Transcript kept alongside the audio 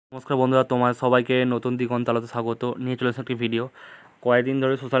নমস্কার বন্ধুরা, তোমার সবাইকে নতুন দিগন্ত আলোতে স্বাগত। নিয়ে চলে এসেছে একটি ভিডিও। কয়েকদিন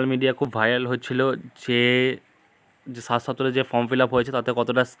ধরে সোশ্যাল মিডিয়া খুব ভাইরাল হচ্ছিল যে যে স্বাস্থ্য দপ্তরে যে ফর্ম ফিল আপ হয়েছে তাতে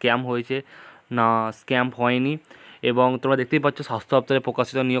কতটা স্ক্যাম হয়েছে না স্ক্যাম হয়নি। এবং তোমরা দেখতেই পাচ্ছ স্বাস্থ্য দপ্তরে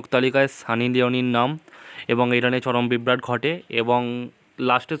প্রকাশিত নিয়োগ তালিকায় সানি লিওনির নাম, এবং এটা নিয়ে চরম বিভ্রাট ঘটে। এবং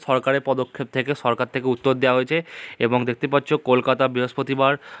লাস্টে সরকারের পদক্ষেপ থেকে সরকার থেকে উত্তর দেওয়া হয়েছে। এবং দেখতে পাচ্ছ কলকাতা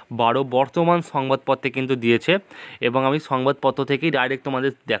বৃহস্পতিবার 12 বর্তমান সংবাদপত্রে কিন্তু দিয়েছে। এবং আমি সংবাদপত্র থেকেই ডাইরেক্ট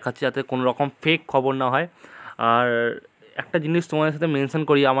তোমাদের দেখাচ্ছি যাতে কোনো রকম ফেক খবর না হয়। আর একটা জিনিস তোমাদের সাথে মেনশন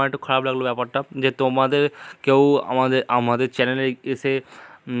করি, আমার একটু খারাপ লাগলো ব্যাপারটা যে তোমাদের কেউ আমাদের আমাদের চ্যানেলে এসে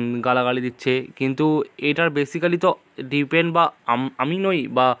গালাগালি দিচ্ছে, কিন্তু এটার বেসিক্যালি তো ডিপেন্ড বা আমি নই,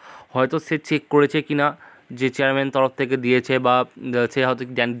 বা হয়তো সে চেক করেছে কি না যে চেয়ারম্যান তরফ থেকে দিয়েছে, বা সে হয়তো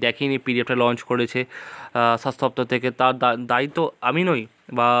দেখেনি পিডিএফটা লঞ্চ করেছে স্বাস্থ্য দপ্তর থেকে, তার দায়িত্ব আমি নই,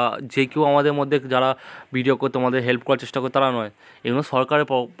 বা যে কেউ আমাদের মধ্যে যারা ভিডিও করে তোমাদের হেল্প করার চেষ্টা করে তারা নয়। এগুলো সরকারের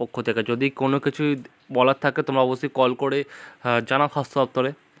পক্ষ থেকে। যদি কোনো কিছুই বলার থাকে তোমরা অবশ্যই কল করে জানাও স্বাস্থ্য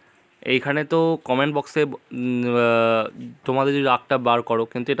দপ্তরে। এইখানে তো কমেন্ট বক্সে তোমাদের যদি রাগটা বার করো,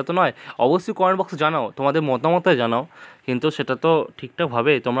 কিন্তু এটা তো নয়। অবশ্যই কমেন্ট বক্সে জানাও, তোমাদের মতামত জানাও, কিন্তু সেটা তো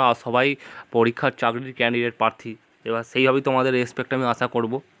ঠিকঠাকভাবে তোমরা সবাই পরীক্ষার চাকরির ক্যান্ডিডেট প্রার্থী, এবার সেইভাবেই তোমাদের রেসপেক্ট আমি আশা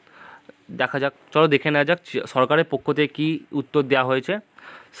করব। দেখা যাক, চলো দেখে নেওয়া যাক সরকারের পক্ষ থেকে কী উত্তর দেওয়া হয়েছে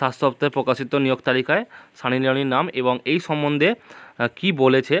স্বাস্থ্য দপ্তরে প্রকাশিত নিয়োগ তালিকায় সানি লিওনির নাম, এবং এই সম্বন্ধে কি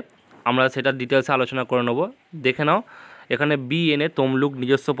বলেছে আমরা সেটা ডিটেলসে আলোচনা করে নেব। দেখে নাও। এখানে বিএনএ তমলুক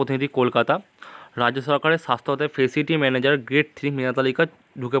নিজস্ব প্রতিনিধি কলকাতা, রাজ্য সরকারের স্বাস্থ্য দপ্তরের ফেসিলিটি ম্যানেজার গ্রেড 3 মেধা তালিকা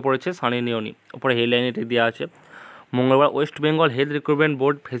ঢুকে পড়েছে সানি লিওনি। ওপরে হেডলাইনে এটি দেওয়া আছে। মঙ্গলবার West Bengal health recruitment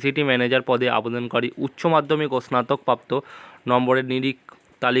board facility manager পদে আবেদনকারী উচ্চ মাধ্যমিক ও স্নাতক প্রাপ্ত নম্বরের নিরিখ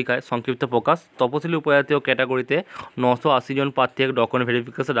তালিকায় সংক্ষিপ্ত প্রকাশ। তপশিলি উপজাতীয় ক্যাটাগরিতে 980 জন প্রার্থী ডকুমেন্ট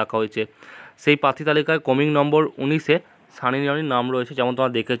ভেরিফিকেশন রাখা হয়েছে। সেই প্রার্থী তালিকায় ক্রমিক নম্বর 19-এ সানি লিওনির নাম রয়েছে, যেমন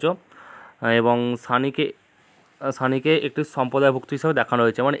তোমরা দেখেছো। এবং সানিকে একটি সম্প্রদায়ভুক্ত হিসেবে দেখানো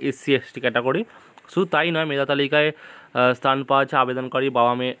হয়েছে, মানে SC/ST ক্যাটাগরি। শুধু তাই নয়, মেধা তালিকায় স্থান পাওয়া আছে আবেদনকারী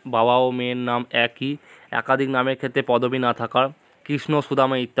বাবা ও মেয়ের নাম একই, একাধিক নামের ক্ষেত্রে পদবি না থাকার, কৃষ্ণ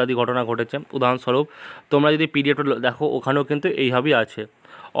সুদামা ইত্যাদি ঘটনা ঘটেছে। উদাহরণস্বরূপ তোমরা যদি পিডিএফটা দেখো, ওখানেও কিন্তু এইভাবেই আছে।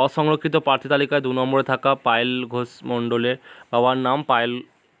 অসংরক্ষিত প্রার্থী তালিকায় 2 নম্বরে থাকা পায়েল ঘোষ মণ্ডলের বাবার নাম পায়েল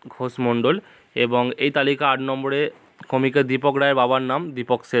ঘোষ মণ্ডল, এবং এই তালিকা 8 নম্বরে কমিকের দীপক রায়ের বাবার নাম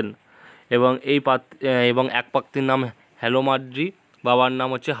দীপক সেন, এবং এবং এক প্রার্থীর নাম হ্যালো মাদ্রি, বাবার নাম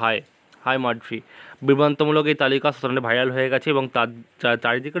হচ্ছে হাই মাদ্রি। বিভ্রান্তমূলক এই তালিকা সোশ্যাল ভাইরাল হয়ে গেছে এবং তার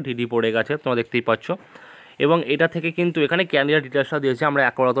চারিদিকে ঢিডি পড়ে গেছে, তোমরা দেখতেই পাচ্ছ। এবং এটা থেকে কিন্তু এখানে ক্যান্ডিডেট ডিটেলসটা দিয়েছে, আমরা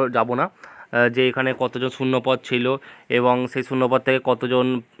একবার তো যাবো না যে এখানে কতজন শূন্যপদ ছিল এবং সেই শূন্যপদ থেকে কতজন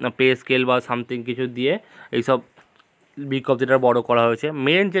পে স্কেল বা সামথিং কিছু দিয়ে এইসব বিজ্ঞপ্তিটা বড় করা হয়েছে।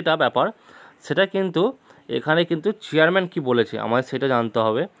 মেন যেটা ব্যাপার সেটা কিন্তু এখানে কিন্তু চেয়ারম্যান কি বলেছে আমাদের সেটা জানতে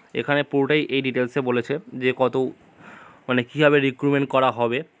হবে। এখানে পুরোটাই এই ডিটেলসে বলেছে যে কত মানে কীভাবে রিক্রুটমেন্ট করা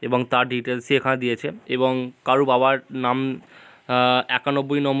হবে, এবং তার ডিটেলসই এখানে দিয়েছে। এবং কারো বাবার নাম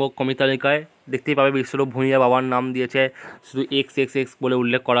 91 নম্বর কমি তালিকায় দেখতেই পাবে বিশ্বরূপ ভূঁইয়া বাবার নাম দিয়েছে শুধু XXX বলে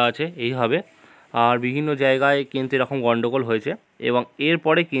উল্লেখ করা আছে এইভাবে। আর বিভিন্ন জায়গায় কিন্তু এরকম গণ্ডগোল হয়েছে। এবং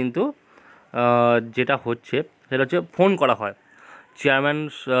এরপরে কিন্তু যেটা হচ্ছে সেটা হচ্ছে ফোন করা হয় চেয়ারম্যান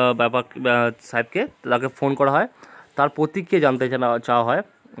ব্যাপার সাহেবকে, তাকে ফোন করা হয়, তার প্রতিক্রিয়া জানতে চাওয়া হয়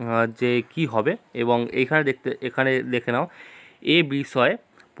যে কি হবে। এবং এখানে দেখে নাও, এ বিষয়ে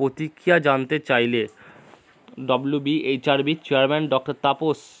প্রতিক্রিয়া জানতে চাইলে WBHRB চেয়ারম্যান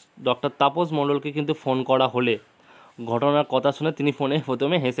ডক্টর তাপস মণ্ডলকে কিন্তু ফোন করা হলে ঘটনার কথা শুনে তিনি ফোনে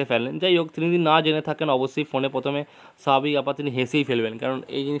প্রথমে হেসে ফেলেন। যাই হোক, তিনি যদি না জেনে থাকেন অবশ্যই ফোনে প্রথমে স্বাভাবিক ব্যাপার তিনি হেসেই ফেলবেন, কারণ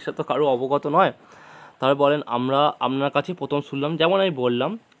এই জিনিসটা তো কারো অবগত নয়। তারপর বলেন, আমরা আপনার কাছে প্রথম শুনলাম, যেমন আমি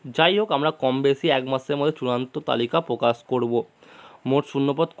বললাম। যাই হোক, আমরা কম বেশি 1 মাসের মধ্যে চূড়ান্ত তালিকা প্রকাশ করব। মোট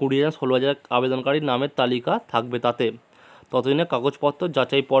শূন্যপদ 20,000 16,000 আবেদনকারীর নামের তালিকা থাকবে, তাতে ততদিনে কাগজপত্র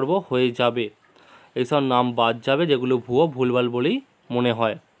যাচাই পর্ব হয়ে যাবে। এইসব নাম বাদ যাবে যেগুলো ভুলভাল বলেই মনে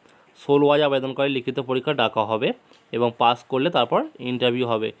হয়। 16,000 আবেদনকারী লিখিত পরীক্ষা ডাকা হবে এবং পাস করলে তারপর ইন্টারভিউ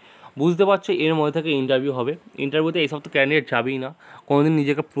হবে। বুঝতে পারছো, এর মধ্যে থেকে ইন্টারভিউ হবে। ইন্টারভিউতে এইসব তো ক্যান্ডিডেট যাবেই না, কোনোদিন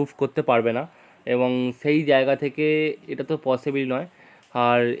নিজেকে প্রুফ করতে পারবে না, এবং সেই জায়গা থেকে এটা তো পসিবল নয়।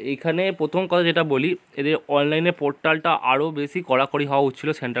 আর এইখানে প্রথম কথা যেটা বলি, এদের অনলাইনে পোর্টালটা আরও বেশি কড়াকড়ি হওয়া উচিত,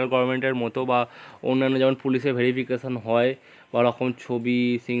 সেন্ট্রাল গভর্নমেন্টের মতো, বা অন্যান্য যেমন পুলিশের ভেরিফিকেশান হয় বা রকম ছবি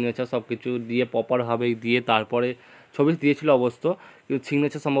সিগনেচার সব কিছু দিয়ে প্রপারভাবে দিয়ে তারপরে ছবি দিয়েছিল অবশ্য, কিন্তু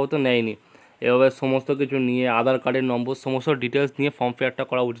সিগনেচার সম্ভবত নেয়নি। এভাবে সমস্ত কিছু নিয়ে আধার কার্ডের নম্বর সমস্ত ডিটেলস নিয়ে ফর্ম ফিলআপটা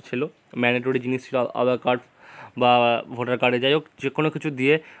করা উচিত ছিল। ম্যান্ডেটরি জিনিস ছিল আধার কার্ড বা ভোটার কার্ডে, যাই হোক যে কোনো কিছু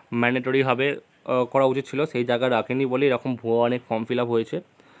দিয়ে ম্যান্ডেটরিভাবে করা উচিত ছিল, সেই জায়গায় রাখেনি বলে এরকম ভুয়ো অনেক ফর্ম ফিল আপ হয়েছে।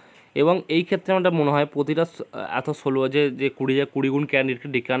 এবং এই ক্ষেত্রে আমার মনে হয় প্রতিটা এত 16 যে 20 গুণ ক্যান্ডিডেটকে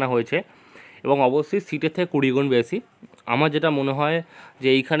ডেকে আনা হয়েছে এবং অবশ্যই সিটের থেকে 20 গুণ বেশি। আমার যেটা মনে হয় যে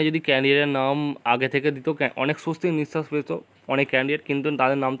এইখানে যদি ক্যান্ডিডেটের নাম আগে থেকে দিত, অনেক স্বস্তির নিঃশ্বাস পেত অনেক ক্যান্ডিডেট, কিন্তু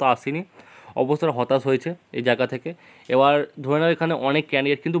তাদের নাম তো আসেনি। অবশ্যই হতাশ হয়েছে এই জায়গা থেকে। এবার ধরে নাও এখানে অনেক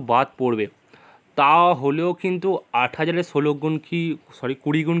ক্যান্ডিডেট কিন্তু বাদ পড়বে, তা হলেও কিন্তু 8,000-এর 16 গুণ কি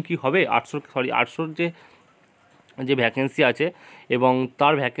 20 গুণ কি হবে? 800 যে ভ্যাকেন্সি আছে এবং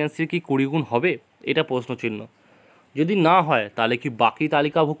তার ভ্যাকেন্সির কি 20 গুণ হবে? এটা প্রশ্নচিহ্ন। যদি না হয় তাহলে কি বাকি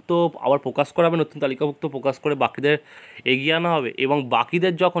তালিকাভুক্ত আবার প্রকাশ করা হবে, নতুন তালিকাভুক্ত প্রকাশ করে বাকিদের এগিয়ে আনা হবে? এবং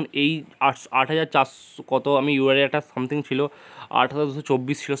বাকিদের যখন এই 8,400 কত, আমি ইউআরএ একটা সামথিং ছিল,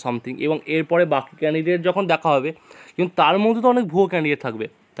 8,224 ছিল সামথিং, এবং এরপরে বাকি ক্যান্ডিডেট যখন দেখা হবে, কিন্তু তার মধ্যে তো অনেক ভুয়ো ক্যান্ডিডেট থাকবে,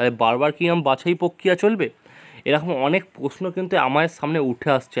 তাহলে বারবার কি এরকম বাছাই প্রক্রিয়া চলবে? এরকম অনেক প্রশ্ন কিন্তু আমার সামনে উঠে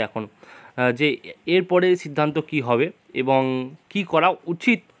আসছে এখন, যে এরপরে সিদ্ধান্ত কি হবে এবং কি করা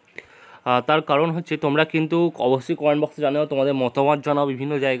উচিত। তার কারণ হচ্ছে তোমরা কিন্তু অবশ্যই কমেন্ট বক্সে জানাও, তোমাদের মতামত জানাও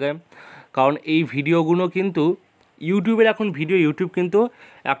বিভিন্ন জায়গায়, কারণ এই ভিডিওগুলো কিন্তু ইউটিউবের এখন ইউটিউব কিন্তু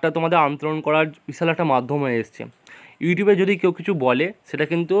একটা তোমাদের আন্দোলন করার বিশাল একটা মাধ্যম হয়ে এসছে। ইউটিউবে যদি কেউ কিছু বলে সেটা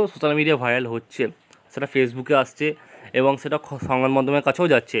কিন্তু সোশ্যাল মিডিয়া ভাইরাল হচ্ছে, সেটা ফেসবুকে আসছে এবং সেটা সংবাদ মাধ্যমের কাছেও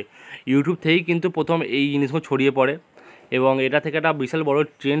যাচ্ছে। ইউটিউব থেকেই কিন্তু প্রথম এই জিনিসগুলো ছড়িয়ে পড়ে এবং এটা থেকে একটা বিশাল বড়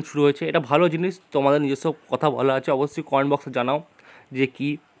ট্রেন্ড শুরু হয়েছে। এটা ভালো জিনিস, তোমাদের নিজস্ব কথা বলা আছে, অবশ্যই কমেন্ট বক্সে জানাও যে কী।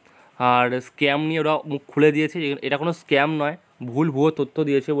 আর স্ক্যাম নিয়ে ওরা মুখ খুলে দিয়েছে, এটা কোনো স্ক্যাম নয়, ভুয়ো তথ্য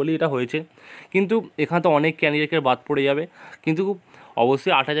দিয়েছে বলেই এটা হয়েছে। কিন্তু এখানে তো অনেক ক্যান্ডিডেটের বাদ পড়ে যাবে, কিন্তু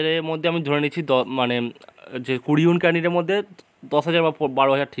অবশ্যই 8,000-এর মধ্যে আমি ধরে নিচ্ছি মানে যে 20 জন ক্যান্ডিডেটের মধ্যে 10,000 বা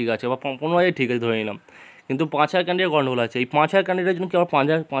 12,000 ঠিক আছে, বা 15,000 ঠিক আছে ধরে নিলাম, কিন্তু 5,000 ক্যান্ডিডেট গন্ডগোল আছে। এই 5,000 ক্যান্ডিডেটের জন্য কি আবার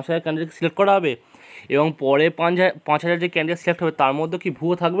 5,000 ক্যান্ডিডেট সিলেক্ট করা হবে? এবং পরে 5,000 যে ক্যান্ডিডেট সিলেক্ট হবে তার মধ্যে কি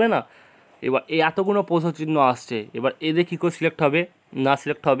ভুয়ো থাকবে না? এবার এই এতগুলো প্রশ্নচিহ্ন আসছে, এবার এদের কী করে সিলেক্ট হবে না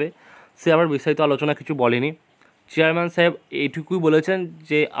সিলেক্ট হবে সে আবার বিস্তারিত আলোচনা কিছু বলেনি। চেয়ারম্যান সাহেব এইটুকুই বলেছেন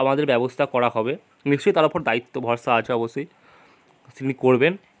যে আমাদের ব্যবস্থা করা হবে, নিশ্চয়ই তার উপর দায়িত্ব ভরসা আছে, অবশ্যই তিনি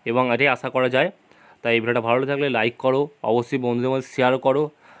করবেন এবং এটাই আশা করা যায়। তাই এই ভিডিওটা ভালো থাকলে লাইক করো, অবশ্যই বন্ধুদের মধ্যে শেয়ার করো,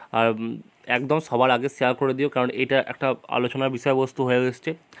 আর একদম সবার আগে শেয়ার করে দিও, কারণ এটা একটা আলোচনার বিষয়বস্তু হয়ে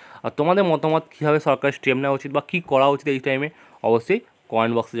এসছে। আর তোমাদের মতামত কীভাবে সরকার স্টেপ নেওয়া উচিত বা কী করা উচিত এই টাইমে, অবশ্যই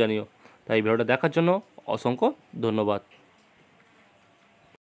কমেন্ট বক্সে জানিও। তাই ভিডিওটা দেখার জন্য অসংখ্য ধন্যবাদ।